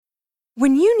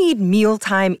When you need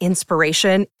mealtime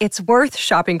inspiration, it's worth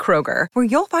shopping Kroger, where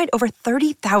you'll find over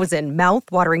 30,000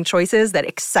 mouth-watering choices that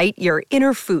excite your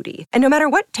inner foodie. And no matter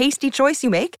what tasty choice you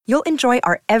make, you'll enjoy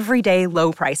our everyday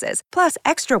low prices, plus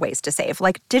extra ways to save,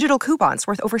 like digital coupons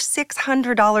worth over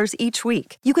 $600 each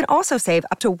week. You can also save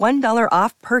up to $1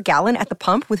 off per gallon at the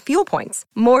pump with fuel points.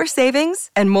 More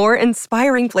savings and more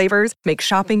inspiring flavors make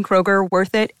shopping Kroger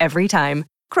worth it every time.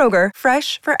 Kroger,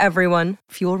 fresh for everyone.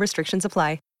 Fuel restrictions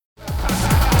apply.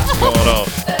 Going on.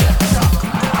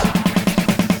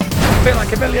 Feel like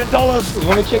 $1 million.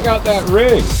 Let me check out that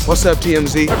rig. What's up,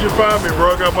 TMZ? How'd you find me,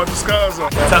 bro? I got a bunch of scars on.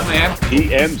 What's up, man?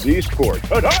 TMZ Sports.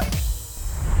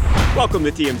 Welcome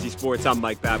to TMZ Sports. I'm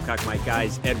Mike Babcock. My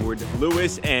guys, Edward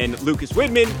Lewis and Lucas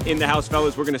Widman in the house,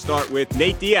 fellas. We're going to start with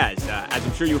Nate Diaz. As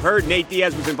I'm sure you heard, Nate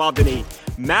Diaz was involved in a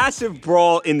massive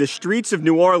brawl in the streets of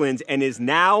New Orleans and is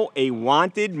now a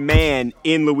wanted man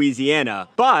in Louisiana.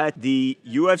 But the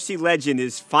UFC legend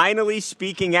is finally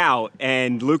speaking out,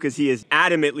 and Lucas, he is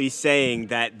adamantly saying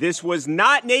that this was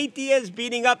not Nate Diaz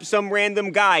beating up some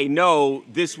random guy. No,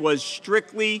 this was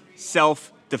strictly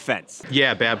self-defense.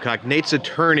 Yeah, Babcock. Nate's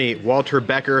attorney, Walter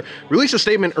Becker, released a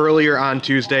statement earlier on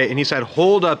Tuesday, and he said,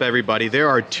 hold up, everybody. There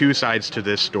are two sides to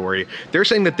this story. They're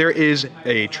saying that there is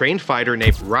a trained fighter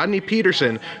named Rodney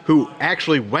Peterson who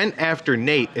actually went after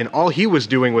Nate, and all he was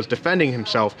doing was defending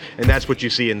himself, and that's what you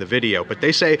see in the video. But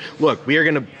they say, look, we are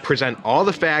going to present all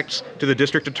the facts to the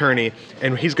district attorney,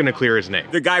 and he's going to clear his name.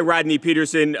 The guy, Rodney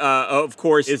Peterson, of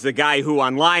course, is the guy who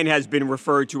online has been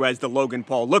referred to as the Logan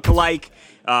Paul lookalike.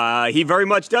 He very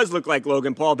much does look like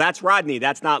Logan Paul. That's Rodney.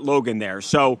 That's not Logan there.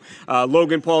 So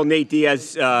Logan Paul, Nate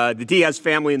Diaz, the Diaz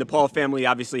family and the Paul family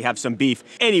obviously have some beef.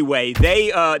 Anyway,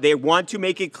 they want to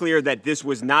make it clear that this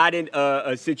was not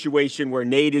a situation where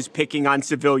Nate is picking on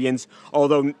civilians,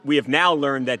 although we have now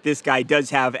learned that this guy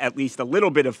does have at least a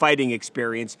little bit of fighting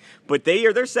experience. But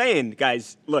they're saying,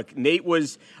 guys, look, Nate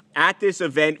was at this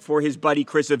event for his buddy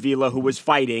Chris Avila, who was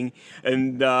fighting,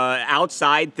 and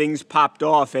outside things popped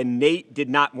off, and Nate did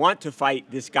not want to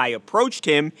fight. This guy approached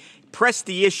him, pressed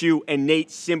the issue, and Nate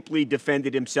simply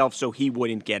defended himself so he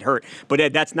wouldn't get hurt. But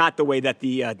Ed, that's not the way that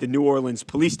the New Orleans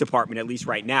Police Department, at least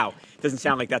right now, doesn't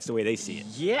sound like that's the way they see it.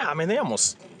 Yeah, I mean, they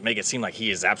almost make it seem like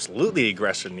he is absolutely the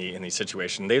aggressor in these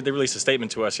situations. They released a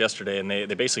statement to us yesterday, and they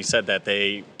basically said that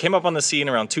they came up on the scene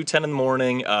around 2:10 in the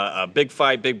morning, a big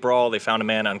fight, big brawl. They found a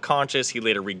man unconscious. He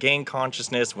later regained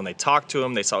consciousness. When they talked to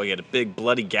him, they saw he had a big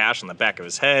bloody gash on the back of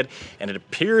his head, and it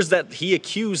appears that he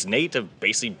accused Nate of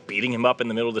basically beating him up in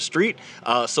the middle of the street.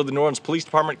 So the New Orleans Police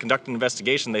Department conducted an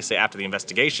investigation. They say after the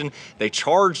investigation, they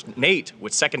charged Nate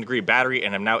with second-degree battery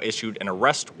and have now issued an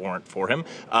arrest warrant for him.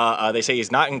 They say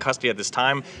he's not in custody at this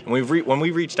time. And when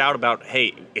we reached out about,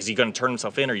 hey, is he going to turn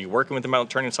himself in? Are you working with him about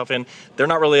turning himself in? They're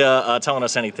not really telling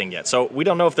us anything yet. So we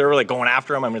don't know if they're really going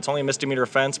after him. I mean, it's only a misdemeanor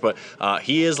offense, but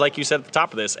he is, like you said at the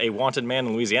top of this, a wanted man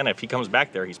in Louisiana. If he comes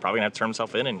back there, he's probably going to have to turn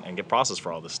himself in and get processed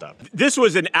for all this stuff. This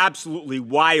was an absolutely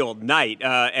wild night,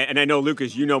 and I know,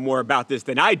 Lucas, you know more about this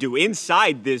than I do.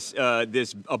 Inside this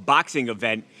boxing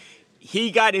event,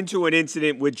 he got into an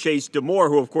incident with Chase Damore,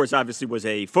 who, of course, obviously was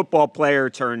a football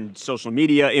player turned social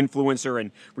media influencer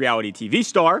and reality TV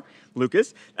star.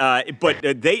 Lucas, but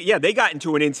they got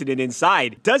into an incident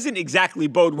inside. Doesn't exactly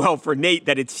bode well for Nate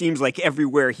that it seems like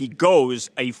everywhere he goes,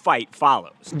 a fight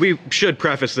follows. We should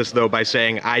preface this, though, by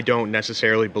saying I don't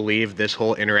necessarily believe this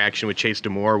whole interaction with Chase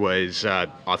Damore was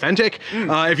authentic.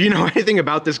 If you know anything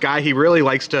about this guy, he really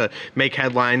likes to make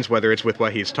headlines, whether it's with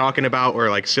what he's talking about or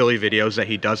like silly videos that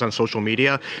he does on social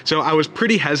media. So I was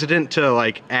pretty hesitant to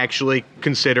like actually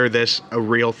consider this a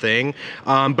real thing.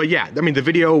 But yeah, I mean, the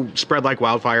video spread like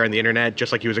wildfire on the internet,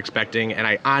 just like he was expecting, and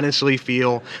I honestly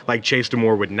feel like Chase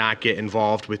Damore would not get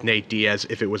involved with Nate Diaz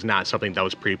if it was not something that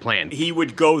was pre-planned. He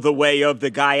would go the way of the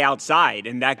guy outside,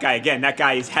 and that guy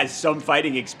has some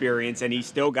fighting experience, and he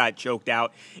still got choked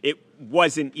out. It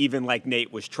wasn't even like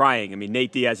Nate was trying. I mean,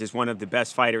 Nate Diaz is one of the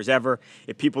best fighters ever.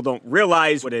 If people don't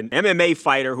realize what an MMA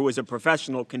fighter who is a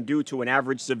professional can do to an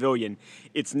average civilian,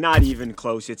 it's not even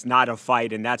close. It's not a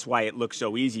fight, and that's why it looks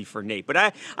so easy for Nate.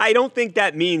 But I don't think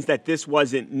that means that this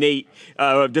wasn't Nate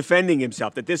defending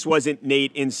himself, that this wasn't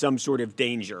Nate in some sort of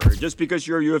danger. Just because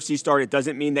you're a UFC star, it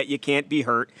doesn't mean that you can't be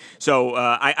hurt. So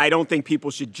I don't think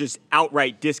people should just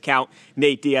outright discount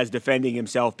Nate Diaz defending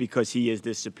himself because he is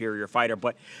this superior fighter.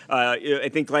 But I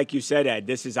think, like you said, Ed,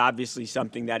 this is obviously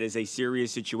something that is a serious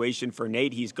situation for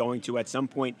Nate. He's going to, at some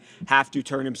point, have to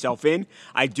turn himself in.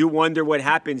 I do wonder what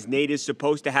happens. Nate is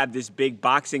supposed to have this big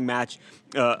boxing match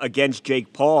against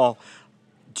Jake Paul.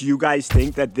 Do you guys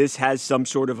think that this has some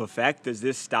sort of effect? Does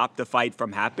this stop the fight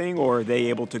from happening, or are they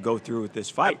able to go through with this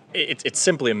fight? It's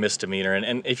simply a misdemeanor.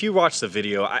 And if you watch the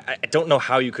video, I don't know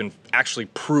how you can actually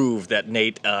prove that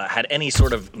Nate had any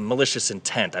sort of malicious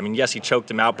intent. I mean, yes, he choked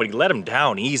him out, but he let him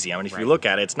down easy. I mean, if you look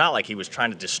at it, it's not like he was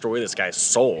trying to destroy this guy's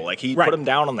soul. Like, he put him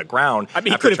down on the ground. I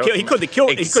mean, he could have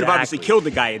obviously killed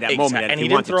the guy at that moment. And he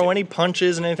didn't throw any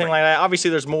punches and anything like that.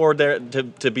 Obviously, there's more there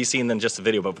to be seen than just the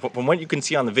video. But from what you can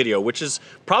see on the video, which is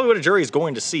probably what a jury is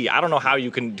going to see, I don't know how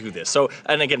you can do this. So,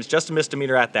 and again, it's just a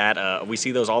misdemeanor at that. We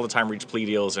see those all the time, reach plea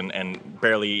deals and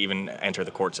barely even enter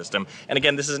the court system. And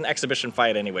again, this is an exhibition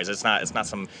fight anyways. It's not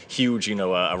some huge,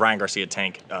 a Ryan Garcia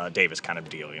Tank Davis kind of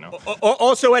deal,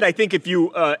 Also, Ed, I think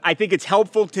I think it's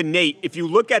helpful to Nate. If you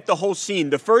look at the whole scene,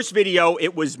 the first video,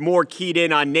 it was more keyed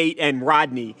in on Nate and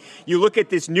Rodney. You look at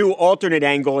this new alternate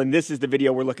angle, and this is the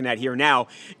video we're looking at here now.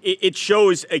 It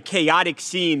shows a chaotic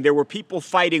scene. There were people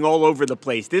fighting all over the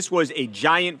place. This was a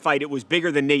giant fight. It was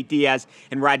bigger than Nate Diaz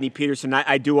and Rodney Peterson.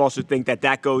 I do also think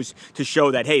that goes to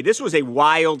show that, hey, this was a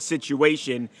wild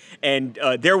situation, and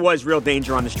there was real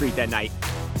danger on the street that night.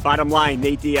 Bottom line,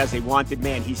 Nate Diaz, a wanted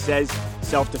man. He says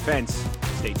self-defense.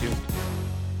 Stay tuned.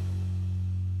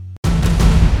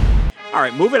 All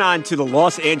right, moving on to the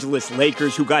Los Angeles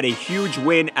Lakers, who got a huge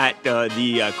win at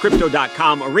the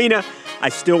Crypto.com arena. I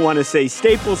still want to say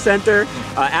Staples Center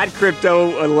at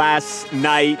Crypto last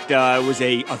night. It was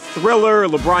a thriller.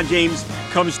 LeBron James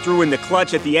comes through in the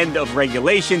clutch at the end of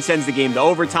regulation, sends the game to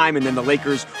overtime, and then the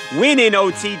Lakers win in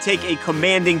OT, take a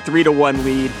commanding 3-1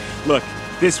 lead. Look,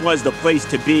 this was the place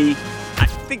to be. I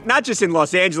think not just in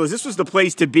Los Angeles, this was the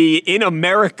place to be in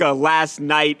America last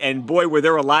night, and boy, were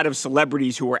there a lot of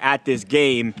celebrities who were at this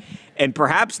game. And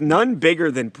perhaps none bigger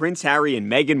than Prince Harry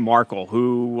and Meghan Markle,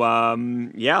 who,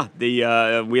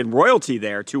 we had royalty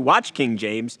there to watch King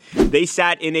James. They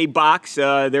sat in a box.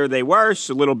 There they were,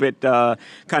 a little bit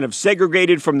kind of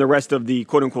segregated from the rest of the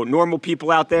quote-unquote normal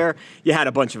people out there. You had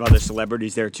a bunch of other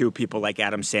celebrities there, too, people like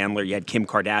Adam Sandler. You had Kim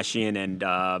Kardashian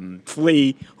and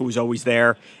Flea, who was always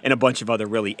there, and a bunch of other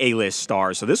really A-list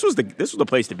stars. So this was the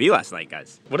place to be last night,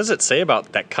 guys. What does it say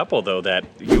about that couple, though, that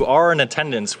you are in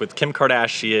attendance with Kim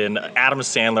Kardashian, Adam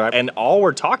Sandler, and all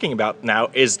we're talking about now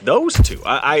is those two?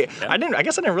 I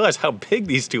guess I didn't realize how big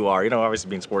these two are. Obviously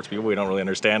being sports people, we don't really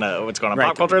understand what's going on in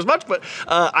pop culture as much, but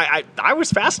I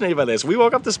was fascinated by this. We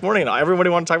woke up this morning and everybody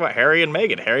wanted to talk about Harry and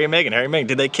Meghan.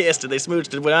 Did they kiss? Did they smooch?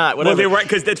 Did we not? Whatever. Well, they were,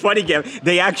 because that's funny, Gavin.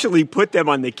 They actually put them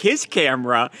on the kiss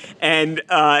camera, and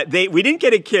we didn't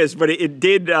get a kiss, but it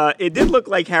did look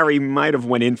like Harry might have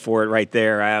went in for it right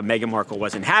there. Meghan Markle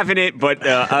wasn't having it, but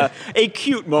a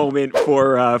cute moment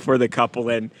for the couple.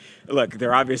 And look,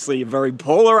 they're obviously a very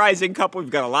polarizing couple.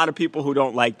 We've got a lot of people who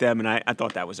don't like them, and I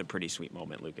thought that was a pretty sweet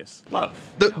moment, Lucas. Love.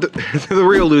 The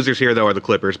real losers here, though, are the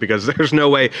Clippers, because there's no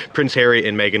way Prince Harry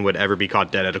and Meghan would ever be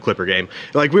caught dead at a Clipper game,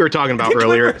 like we were talking about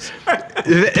earlier.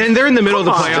 And they're in the middle of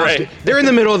the playoffs. Right. They're in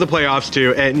the middle of the playoffs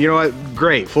too, and you know what?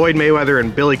 Great, Floyd Mayweather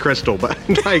and Billy Crystal, but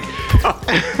like.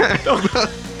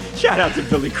 Shout out to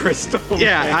Billy Crystal.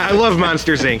 Yeah, man. I love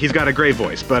Monsters Inc. He's got a great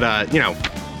voice, but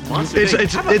this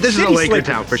is a Laker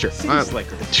town for sure.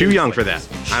 Too young for that.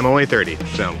 I'm only 30,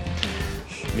 so.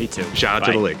 Me too. Shout out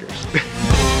to the Lakers.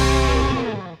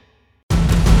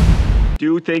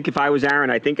 Do think if I was Aaron,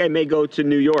 I think I may go to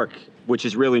New York, which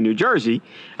is really New Jersey.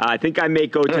 I think I may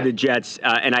go to the Jets,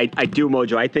 and I do,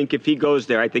 Mojo. I think if he goes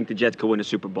there, I think the Jets could win a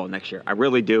Super Bowl next year. I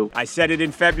really do. I said it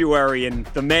in February, and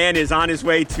the man is on his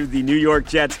way to the New York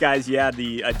Jets, guys. Yeah,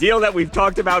 the deal that we've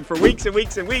talked about for weeks and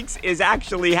weeks and weeks is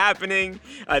actually happening.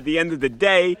 At the end of the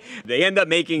day, they end up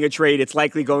making a trade. It's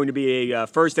likely going to be a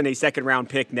first and a second round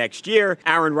pick next year.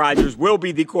 Aaron Rodgers will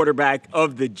be the quarterback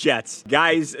of the Jets.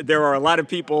 Guys, there are a lot of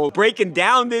people breaking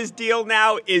down this deal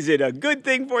now. Is it a good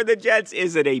thing for the Jets?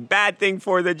 Is it a bad thing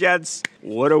for the Jets?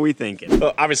 What are we thinking?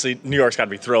 Well, obviously, New York's got to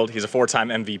be thrilled. He's a four-time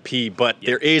MVP, but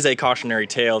there is a cautionary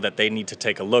tale that they need to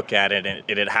take a look at it, and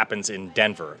it happens in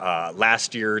Denver.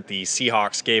 Last year, the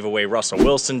Seahawks gave away Russell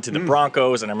Wilson to the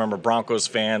Broncos, and I remember Broncos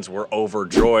fans were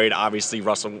overjoyed. Obviously,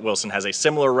 Russell Wilson has a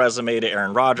similar resume to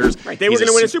Aaron Rodgers. Right, they were going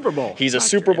to win a Super Bowl. He's a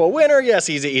Super Bowl winner. Yes,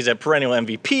 he's a perennial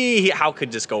MVP. How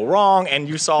could this go wrong? And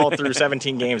you saw through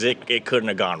 17 games, it couldn't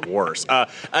have gone worse.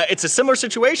 It's a similar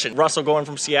situation. Russell going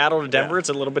from Seattle to Denver, it's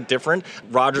a little bit different.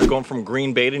 Rodgers going from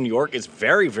Green Bay to New York is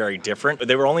very, very different.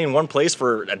 They were only in one place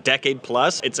for a decade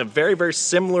plus. It's a very, very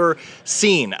similar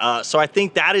scene. So I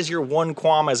think that is your one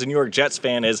qualm as a New York Jets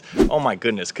fan is, oh my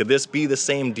goodness, could this be the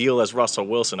same deal as Russell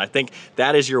Wilson? I think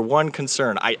that is your one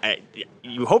concern.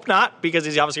 You hope not, because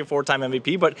he's obviously a 4-time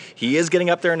MVP, but he is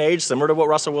getting up there in age, similar to what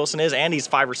Russell Wilson is, and he's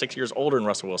 5 or 6 years older than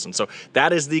Russell Wilson. So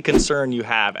that is the concern you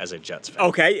have as a Jets fan.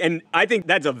 Okay, and I think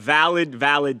that's a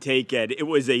valid take, Ed. It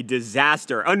was a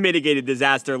disaster, unmitigated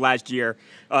disaster last year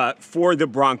for the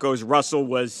Broncos. Russell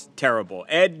was terrible.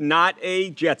 Ed, not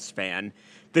a Jets fan.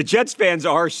 The Jets fans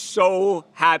are so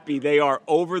happy. They are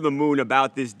over the moon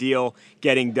about this deal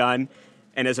getting done.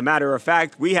 And as a matter of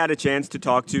fact, we had a chance to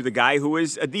talk to the guy who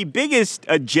is the biggest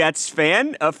Jets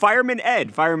fan, Fireman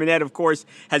Ed. Fireman Ed, of course,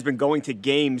 has been going to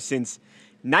games since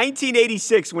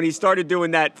 1986 when he started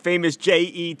doing that famous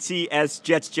Jets,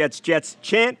 Jets, Jets, Jets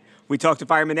chant. We talked to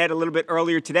Fireman Ed a little bit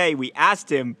earlier today. We asked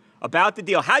him about the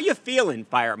deal. How you feeling,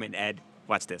 Fireman Ed?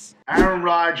 Watch this. Aaron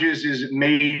Rodgers is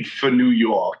made for New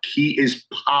York. He is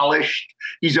polished.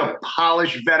 He's a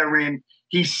polished veteran.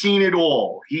 He's seen it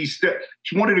all. He's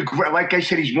one of the, like I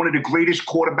said, he's one of the greatest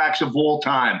quarterbacks of all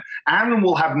time. Aaron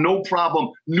will have no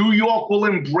problem. New York will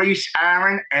embrace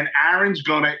Aaron, and Aaron's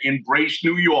going to embrace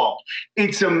New York.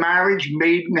 It's a marriage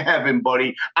made in heaven,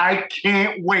 buddy. I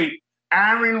can't wait.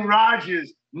 Aaron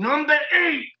Rodgers, number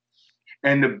 8.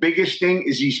 And the biggest thing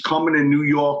is he's coming to New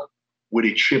York with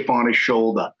a chip on his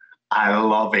shoulder. I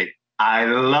love it. I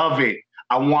love it.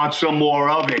 I want some more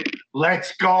of it.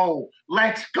 Let's go.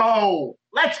 Let's go.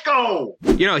 Let's go.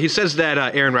 You know, he says that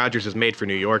Aaron Rodgers is made for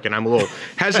New York, and I'm a little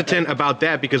hesitant about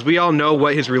that because we all know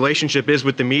what his relationship is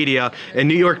with the media. And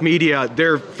New York media,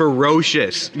 they're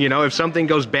ferocious. You know, if something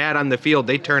goes bad on the field,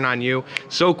 they turn on you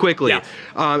so quickly. Yeah.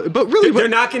 But really, they're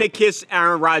not going to kiss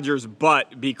Aaron Rodgers'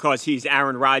 butt because he's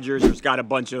Aaron Rodgers who's got a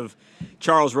bunch of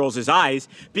Charles rolls his eyes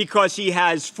because he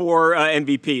has 4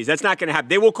 MVPs. That's not going to happen.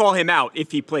 They will call him out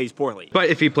if he plays poorly. But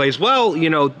if he plays well, you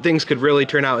know, things could really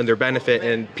turn out in their benefit,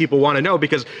 and people want to know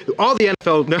because all the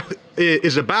NFL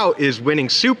is about is winning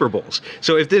Super Bowls.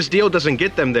 So if this deal doesn't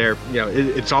get them there, you know,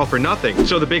 it's all for nothing.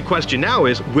 So the big question now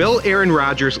is, will Aaron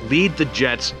Rodgers lead the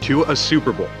Jets to a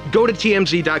Super Bowl? Go to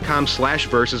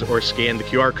tmz.com/versus or scan the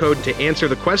QR code to answer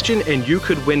the question, and you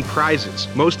could win prizes.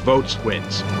 Most votes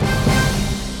wins.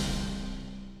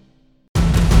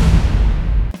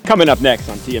 Coming up next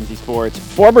on TMZ Sports,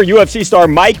 former UFC star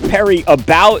Mike Perry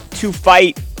about to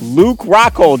fight Luke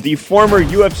Rockhold, the former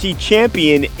UFC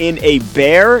champion, in a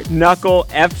bare-knuckle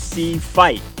FC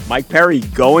fight. Mike Perry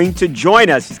going to join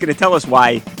us. He's going to tell us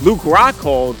why Luke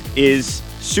Rockhold is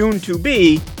soon to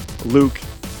be Luke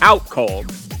Out Cold.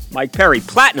 Mike Perry,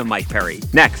 Platinum Mike Perry,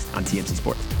 next on TMZ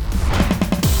Sports.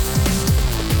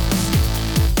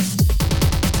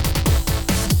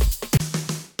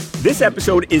 This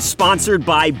episode is sponsored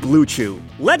by Blue Chew.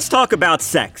 Let's talk about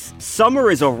sex. Summer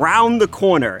is around the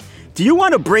corner. Do you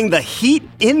want to bring the heat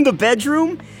in the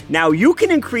bedroom? Now you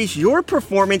can increase your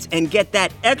performance and get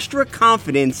that extra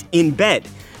confidence in bed.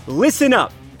 Listen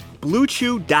up,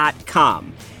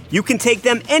 BlueChew.com. You can take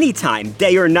them anytime,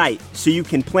 day or night, so you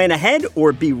can plan ahead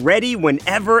or be ready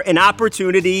whenever an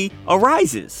opportunity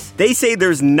arises. They say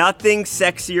there's nothing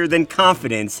sexier than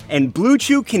confidence, and Blue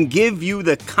Chew can give you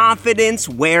the confidence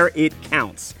where it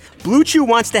counts. Blue Chew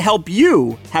wants to help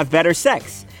you have better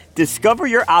sex. Discover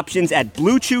your options at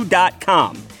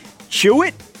BlueChew.com. Chew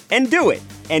it and do it.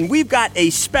 And we've got a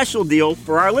special deal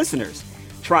for our listeners.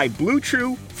 Try Blue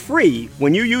Chew free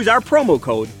when you use our promo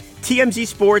code TMZ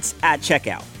Sports at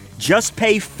checkout. Just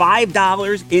pay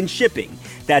 $5 in shipping.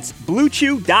 That's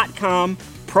BlueChew.com,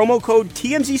 promo code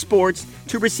TMZ Sports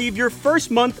to receive your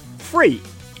first month free.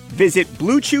 Visit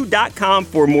BlueChew.com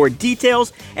for more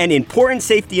details and important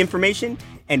safety information.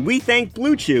 And we thank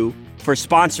Blue Chew for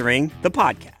sponsoring the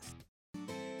podcast.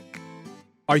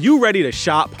 Are you ready to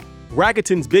shop?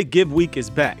 Rakuten's Big Give Week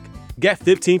is back. Get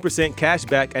 15% cash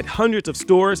back at hundreds of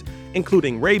stores,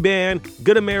 including Ray-Ban,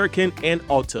 Good American, and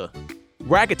Ulta.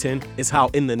 Rakuten is how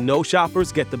in-the-know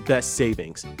shoppers get the best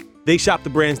savings. They shop the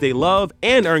brands they love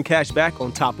and earn cash back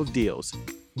on top of deals.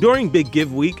 During Big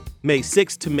Give Week, May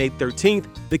 6th to May 13th,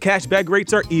 the cashback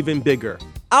rates are even bigger.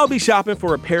 I'll be shopping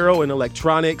for apparel and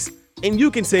electronics, and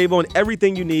you can save on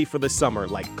everything you need for the summer,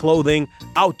 like clothing,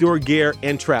 outdoor gear,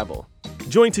 and travel.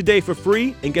 Join today for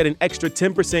free and get an extra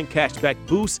 10% cashback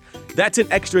boost. That's an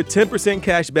extra 10%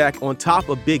 cashback on top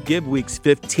of Big Give Week's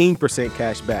 15%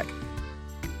 cashback.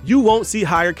 You won't see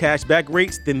higher cashback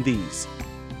rates than these.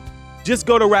 Just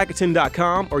go to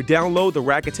Rakuten.com or download the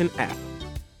Rakuten app.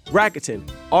 Rakuten,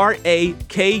 R-A-K-U-T-E-N.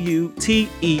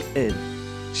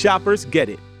 Shoppers get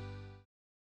it.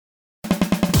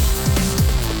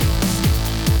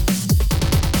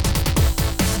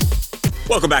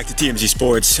 Welcome back to TMZ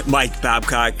Sports. Mike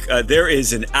Babcock. There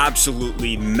is an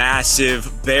absolutely massive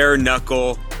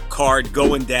bare-knuckle card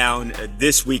going down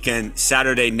this weekend,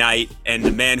 Saturday night, and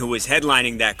the man who is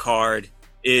headlining that card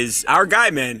is our guy,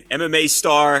 man. MMA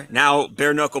star, now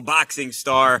bare knuckle boxing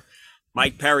star,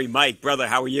 Mike Perry. Mike, brother,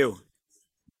 how are you?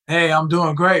 Hey, I'm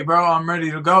doing great, bro. I'm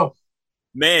ready to go.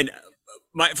 Man,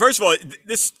 first of all,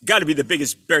 this got to be the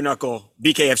biggest bare knuckle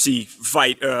BKFC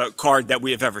fight card that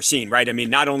we have ever seen, right? I mean,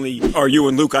 not only are you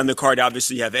and Luke on the card,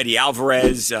 obviously you have Eddie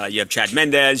Alvarez, you have Chad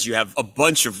Mendez, you have a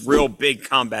bunch of real big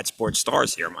combat sports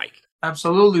stars here, Mike.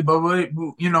 Absolutely, but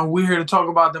we're here to talk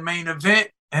about the main event,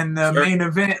 and the main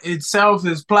event itself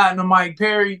is Platinum Mike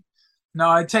Perry.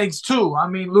 No, it takes two. I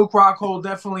mean, Luke Rockhold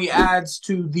definitely adds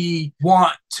to the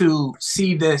want to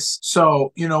see this.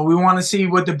 So, we want to see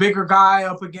what the bigger guy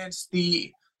up against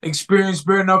the experienced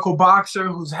bare knuckle boxer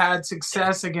who's had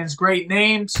success against great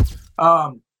names.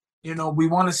 We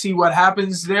want to see what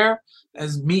happens there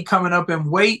as me coming up in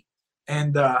weight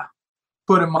and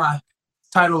putting my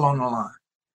title on the line.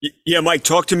 Yeah, Mike,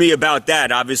 talk to me about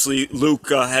that. Obviously,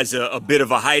 Luke has a bit of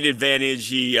a height advantage.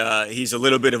 He's a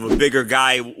little bit of a bigger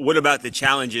guy. What about the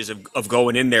challenges of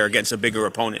going in there against a bigger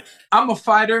opponent? I'm a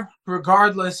fighter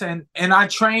regardless, and I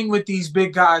train with these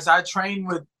big guys. I train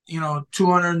with,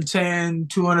 210,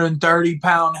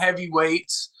 230-pound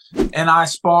heavyweights, and I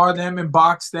spar them and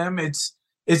box them. It's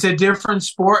a different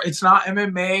sport. It's not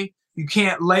MMA. You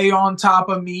can't lay on top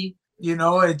of me.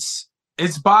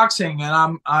 It's boxing,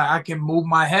 and I can move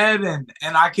my head and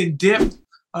I can dip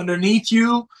underneath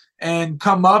you and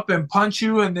come up and punch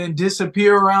you and then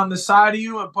disappear around the side of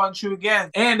you and punch you again.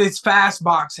 And it's fast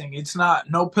boxing. It's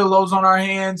no pillows on our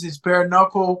hands. It's bare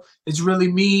knuckle. It's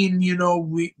really mean.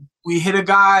 We hit a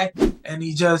guy and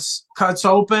he just cuts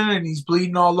open and he's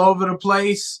bleeding all over the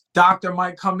place. Doctor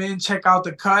might come in, check out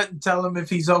the cut, and tell him if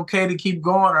he's okay to keep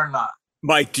going or not.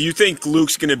 Mike, do you think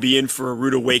Luke's going to be in for a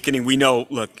rude awakening? We know,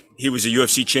 look, he was a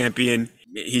UFC champion.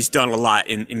 He's done a lot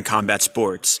in combat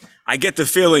sports. I get the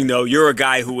feeling, though, you're a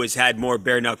guy who has had more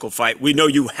bare-knuckle fight. We know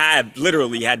you have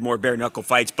literally had more bare-knuckle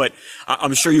fights, but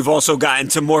I'm sure you've also gotten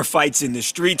to more fights in the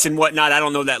streets and whatnot. I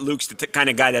don't know that Luke's the kind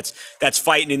of guy that's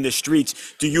fighting in the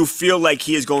streets. Do you feel like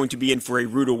he is going to be in for a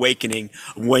rude awakening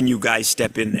when you guys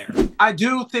step in there? I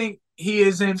do think he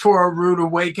is in for a rude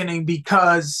awakening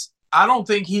because I don't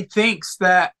think he thinks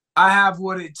that I have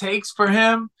what it takes for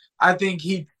him. I think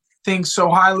he thinks so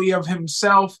highly of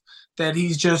himself that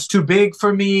he's just too big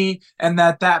for me and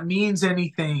that means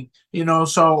anything,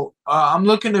 So I'm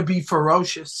looking to be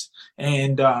ferocious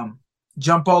and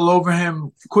jump all over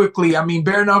him quickly. I mean,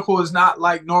 bare knuckle is not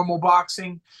like normal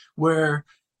boxing where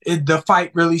the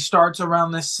fight really starts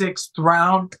around the sixth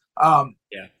round.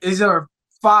 Is there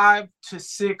 5 to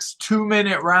 6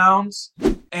 2-minute rounds?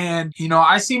 And,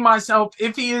 I see myself,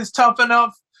 if he is tough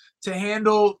enough to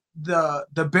handle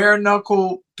the bare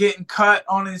knuckle getting cut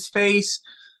on his face,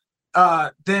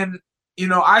 then,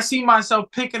 I see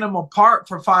myself picking him apart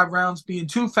for 5 rounds, being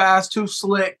too fast, too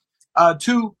slick,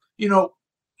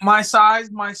 my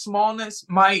size, my smallness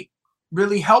might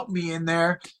really help me in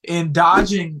there in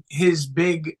dodging his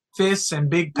big fists and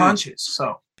big punches.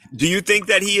 So. Do you think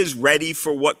that he is ready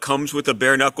for what comes with a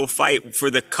bare knuckle fight, for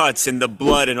the cuts and the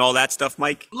blood and all that stuff,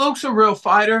 Mike? Luke's a real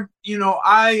fighter.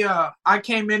 I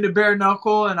came into bare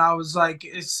knuckle and I was like,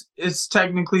 it's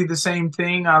technically the same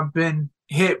thing. I've been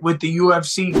hit with the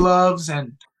UFC gloves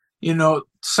and,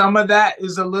 some of that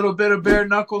is a little bit of bare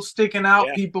knuckle sticking out.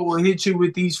 Yeah. People will hit you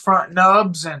with these front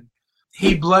nubs, and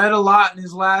he bled a lot in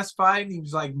his last fight. And he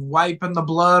was like wiping the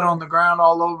blood on the ground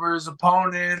all over his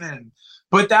opponent,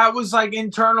 but that was like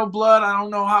internal blood. I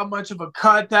don't know how much of a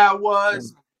cut that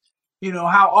was,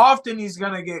 how often he's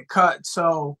going to get cut.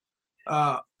 So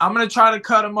I'm going to try to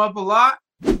cut him up a lot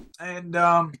and,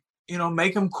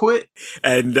 make him quit.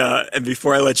 And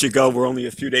before I let you go, we're only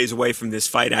a few days away from this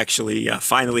fight actually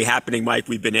finally happening, Mike.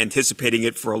 We've been anticipating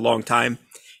it for a long time.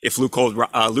 If Luke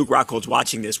Rockhold's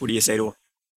watching this, what do you say to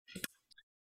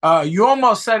him? You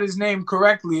almost said his name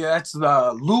correctly. That's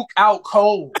Luke Out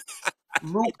Cold.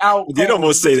 Luke Out Cold. You did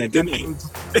almost say that, didn't you?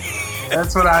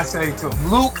 That's what I say to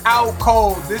him. Luke Out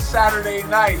Cold this Saturday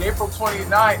night, April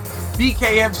 29th.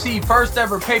 BKFC first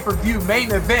ever pay-per-view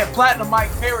main event. Platinum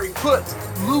Mike Perry puts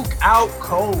Luke out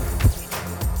cold.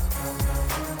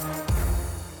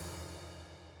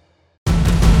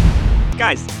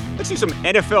 Guys, let's do some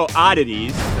NFL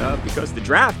oddities because the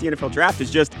NFL draft is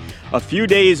just a few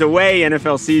days away.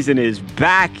 NFL season is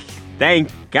back. Thank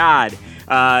God.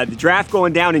 The draft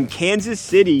going down in Kansas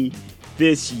City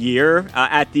this year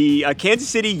at the Kansas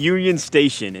City Union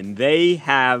Station, and they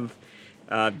have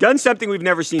done something we've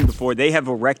never seen before. They have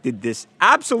erected this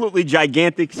absolutely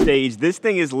gigantic stage. This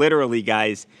thing is literally,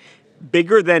 guys,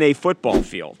 bigger than a football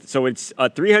field. So it's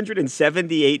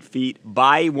 378 feet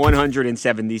by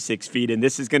 176 feet. And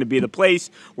this is going to be the place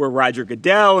where Roger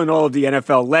Goodell and all of the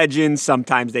NFL legends,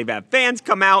 sometimes they've had fans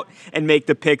come out and make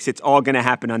the picks. It's all going to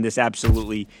happen on this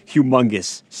absolutely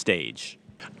humongous stage.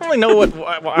 I don't really know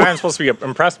why I'm supposed to be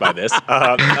impressed by this.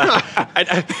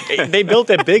 They built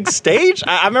a big stage.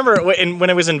 I remember when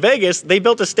it was in Vegas, they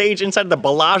built a stage inside the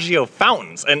Bellagio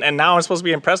fountains, and now I'm supposed to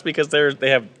be impressed because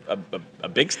they have a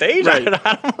big stage. Right.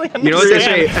 I don't really understand. You know what they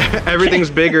say?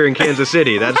 Everything's bigger in Kansas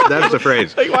City. That's the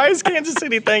phrase. Like, why is Kansas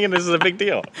City thinking this is a big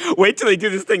deal? Wait till they do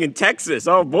this thing in Texas.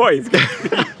 Oh boy, it's going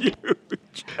to be huge.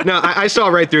 No, I saw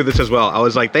right through this as well. I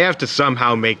was like, they have to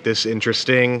somehow make this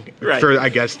interesting for, I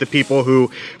guess, the people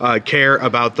who care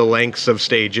about the lengths of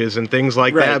stages and things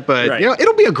like that. But, you know,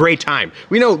 it'll be a great time.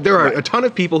 We know there are a ton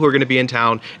of people who are going to be in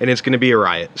town, and it's going to be a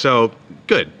riot. So,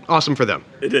 good. Awesome for them.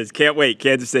 It is. Can't wait.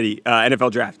 Kansas City,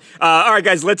 NFL draft. All right,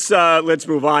 guys, let's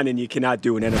move on. And you cannot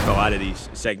do an NFL Oddities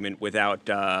segment without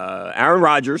Aaron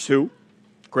Rodgers, who,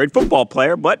 great football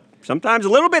player, but sometimes a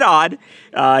little bit odd.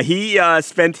 He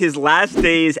spent his last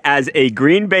days as a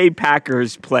Green Bay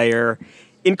Packers player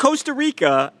in Costa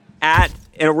Rica at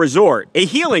a resort, a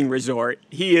healing resort.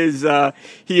 He is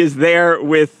there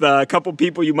with a couple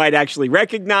people you might actually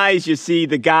recognize. You see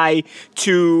the guy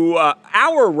to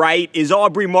our right is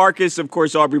Aubrey Marcus. Of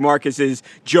course, Aubrey Marcus is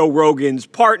Joe Rogan's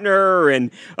partner,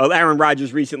 and Aaron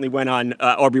Rodgers recently went on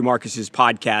Aubrey Marcus's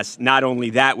podcast. Not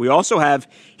only that, we also have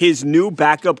his new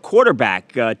backup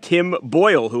quarterback, Tim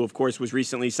Boyle, who, of course, was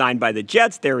recently signed by the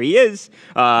Jets. There he is.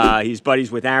 He's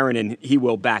buddies with Aaron, and he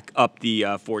will back up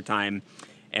the four-time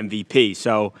MVP.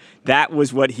 So that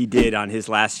was what he did on his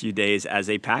last few days as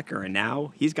a Packer, and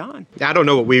now he's gone. I don't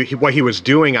know what he was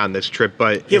doing on this trip,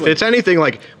 but if it's anything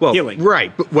like, well,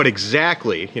 right, but what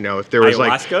exactly, you know, if there was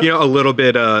ayahuasca? Like, you know, a little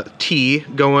bit of tea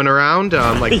going around,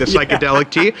 like the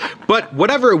psychedelic tea, but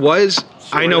whatever it was,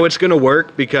 I know it's going to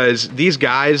work because these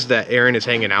guys that Aaron is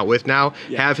hanging out with now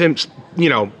have him, you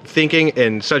know, thinking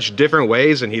in such different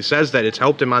ways, and he says that it's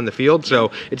helped him on the field. So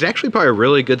it's actually probably a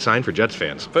really good sign for Jets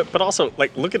fans. But also,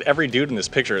 like, look at every dude in this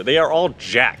picture. They are all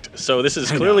jacked. So this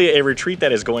is clearly a retreat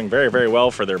that is going very, very well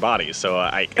for their bodies. So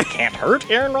I can't hurt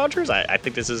Aaron Rodgers. I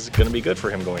think this is going to be good for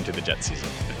him going to the Jets season.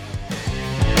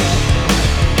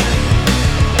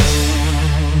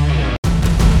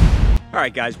 All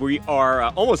right, guys, we are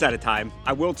almost out of time.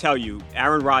 I will tell you,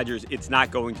 Aaron Rodgers, it's not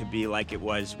going to be like it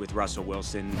was with Russell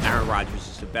Wilson. Aaron Rodgers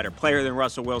is a better player than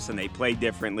Russell Wilson. They play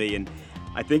differently, and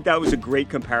I think that was a great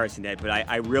comparison, Ed, but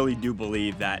I really do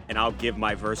believe that, and I'll give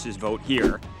my versus vote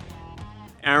here.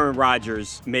 Aaron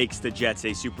Rodgers makes the Jets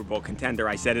a Super Bowl contender.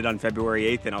 I said it on February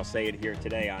 8th, and I'll say it here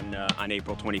today on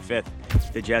April 25th.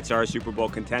 The Jets are a Super Bowl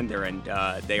contender, and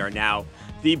they are now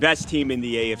the best team in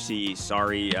the AFC East.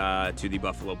 Sorry to the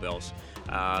Buffalo Bills.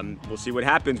 We'll see what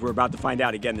happens. We're about to find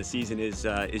out. Again, the season is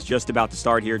just about to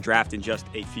start here. Draft in just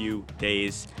a few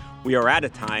days. We are out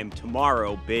of time.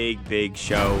 Tomorrow, big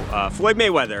show. Floyd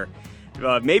Mayweather.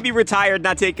 Maybe retired,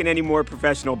 not taking any more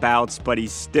professional bouts, but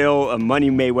he's still a Money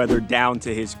Mayweather down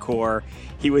to his core.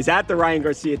 He was at the Ryan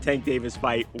Garcia-Tank Davis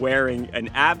fight wearing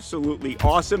an absolutely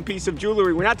awesome piece of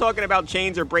jewelry. We're not talking about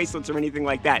chains or bracelets or anything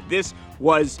like that. This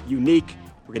was unique.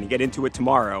 We're going to get into it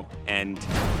tomorrow. And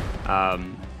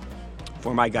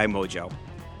for my guy Mojo,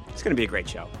 it's going to be a great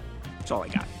show. That's all I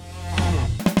got.